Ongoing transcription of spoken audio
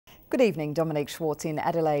Good evening, Dominique Schwartz in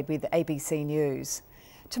Adelaide with ABC News.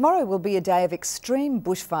 Tomorrow will be a day of extreme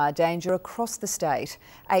bushfire danger across the state.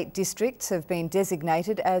 8 districts have been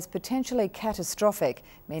designated as potentially catastrophic,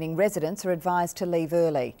 meaning residents are advised to leave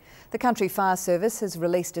early. The Country Fire Service has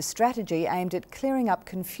released a strategy aimed at clearing up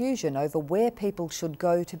confusion over where people should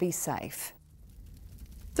go to be safe.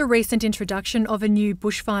 The recent introduction of a new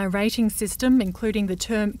bushfire rating system, including the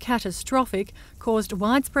term catastrophic, caused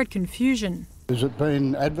widespread confusion. Has it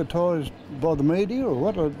been advertised by the media or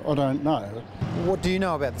what? I don't know. What do you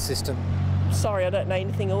know about the system? Sorry, I don't know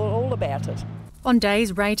anything all about it. On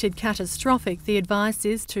days rated catastrophic, the advice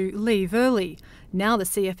is to leave early. Now the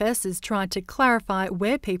CFS has tried to clarify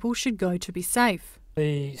where people should go to be safe.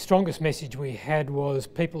 The strongest message we had was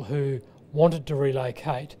people who wanted to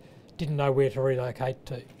relocate didn't know where to relocate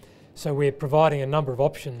to. So we're providing a number of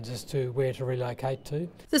options as to where to relocate to.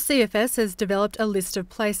 The CFS has developed a list of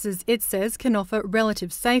places it says can offer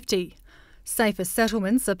relative safety. Safer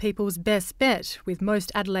settlements are people's best bet, with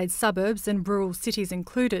most Adelaide suburbs and rural cities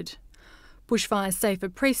included. Bushfire safer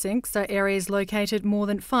precincts are areas located more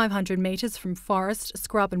than 500 metres from forest,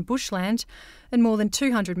 scrub and bushland, and more than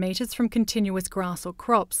 200 metres from continuous grass or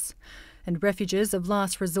crops. And refuges of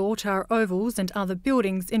last resort are ovals and other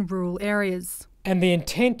buildings in rural areas. And the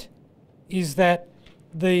intent is that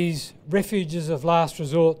these refuges of last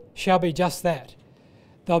resort shall be just that.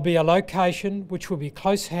 They'll be a location which will be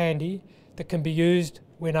close handy that can be used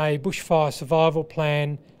when a bushfire survival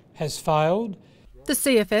plan has failed. The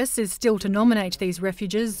CFS is still to nominate these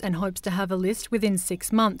refuges and hopes to have a list within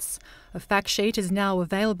 6 months. A fact sheet is now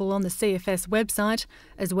available on the CFS website,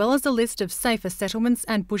 as well as a list of safer settlements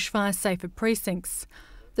and bushfire safer precincts.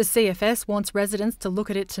 The CFS wants residents to look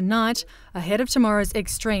at it tonight, ahead of tomorrow's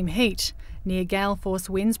extreme heat. Near gale force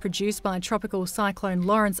winds produced by Tropical Cyclone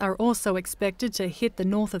Lawrence are also expected to hit the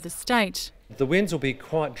north of the state. The winds will be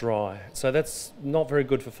quite dry, so that's not very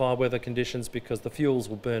good for fire weather conditions because the fuels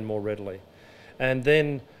will burn more readily. And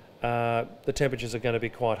then the temperatures are going to be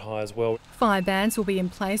quite high as well. Fire bans will be in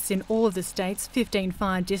place in all of the state's 15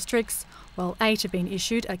 fire districts, while 8 have been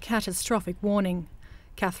issued a catastrophic warning.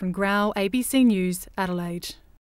 Catherine Grau, ABC News, Adelaide.